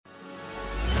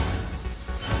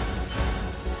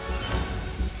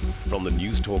From the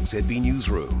News Talk ZB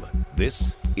Newsroom,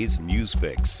 this is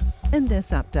Newsfix. In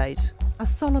this update, a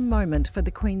solemn moment for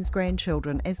the Queen's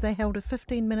grandchildren as they held a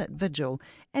 15-minute vigil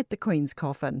at the Queen's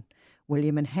coffin.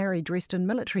 William and Harry, dressed in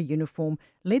military uniform,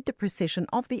 led the procession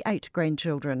of the 8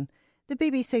 grandchildren. The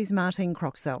BBC's Martine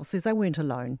Croxall says they weren't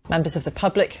alone. Members of the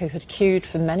public who had queued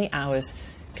for many hours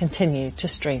continued to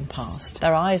stream past,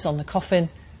 their eyes on the coffin,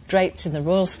 draped in the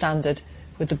royal standard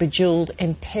with the bejewelled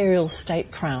imperial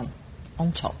state crown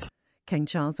on top. King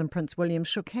Charles and Prince William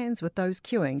shook hands with those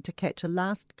queuing to catch a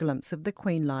last glimpse of the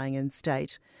Queen lying in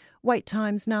state. Wait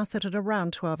times now sit at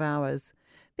around 12 hours.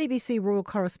 BBC royal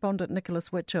correspondent Nicholas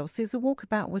Witchell says the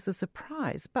walkabout was a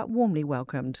surprise but warmly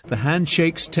welcomed. The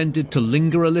handshakes tended to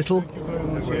linger a little.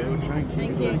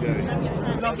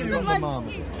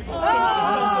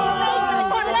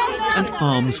 And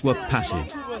arms were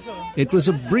patted. It was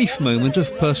a brief moment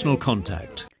of personal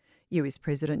contact. US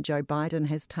President Joe Biden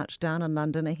has touched down in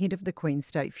London ahead of the Queen's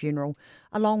state funeral.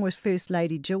 Along with First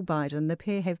Lady Jill Biden, the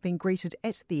pair have been greeted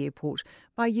at the airport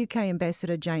by UK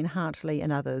Ambassador Jane Hartley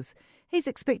and others. He's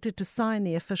expected to sign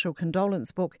the official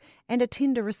condolence book and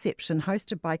attend a reception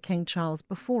hosted by King Charles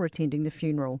before attending the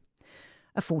funeral.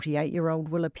 A 48-year-old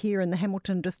will appear in the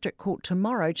Hamilton District Court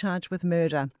tomorrow charged with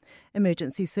murder.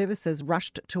 Emergency services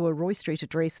rushed to a Roy Street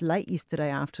address late yesterday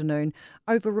afternoon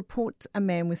over reports a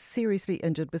man was seriously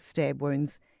injured with stab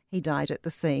wounds. He died at the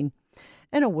scene.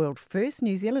 In a world first,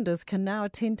 New Zealanders can now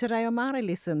attend Te Reo Māori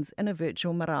lessons in a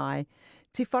virtual marae.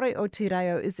 Te Whare o Te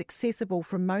Reo is accessible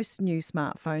from most new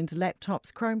smartphones,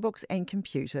 laptops, Chromebooks and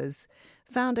computers.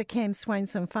 Founder Cam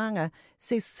Swainson-Whanga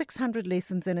says 600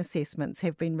 lessons and assessments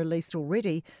have been released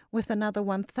already, with another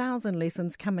 1,000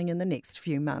 lessons coming in the next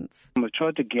few months. We've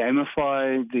tried to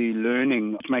gamify the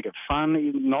learning, to make it fun,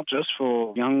 not just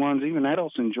for young ones, even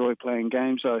adults enjoy playing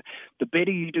games. So the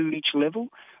better you do each level,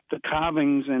 the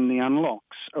carvings and the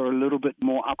unlocks are a little bit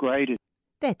more upgraded.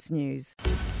 That's news.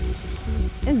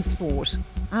 In sport,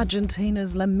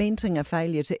 Argentina's lamenting a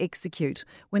failure to execute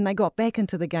when they got back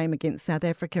into the game against South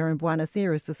Africa in Buenos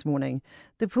Aires this morning.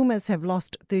 The Pumas have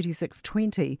lost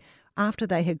 36-20 after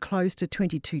they had closed to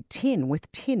 22-10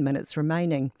 with 10 minutes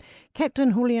remaining.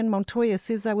 Captain Julian Montoya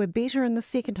says they were better in the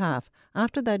second half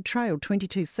after they'd trailed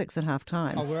 22-6 at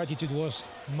half-time. Our attitude was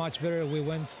much better. We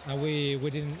went and we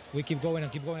keep going,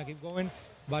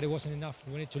 but it wasn't enough.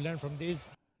 We need to learn from this.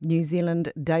 New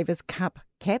Zealand Davis Cup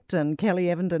captain Kelly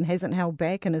Evenden hasn't held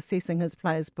back in assessing his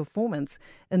players' performance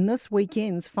in this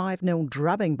weekend's 5-0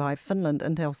 drubbing by Finland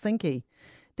in Helsinki.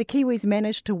 The Kiwis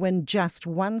managed to win just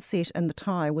one set in the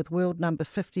tie with world number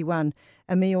 51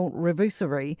 Emil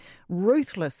Ravusari,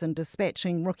 ruthless in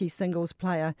dispatching rookie singles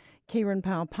player Kieran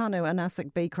Paopanu and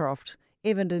Asik Beecroft.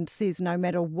 Evenden says no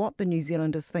matter what the New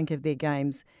Zealanders think of their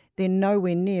games, they're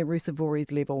nowhere near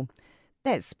Rusevori's level.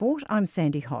 That's sport. I'm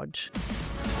Sandy Hodge.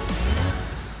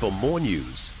 For more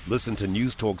news, listen to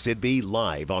News Talk ZB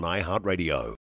live on iHeartRadio.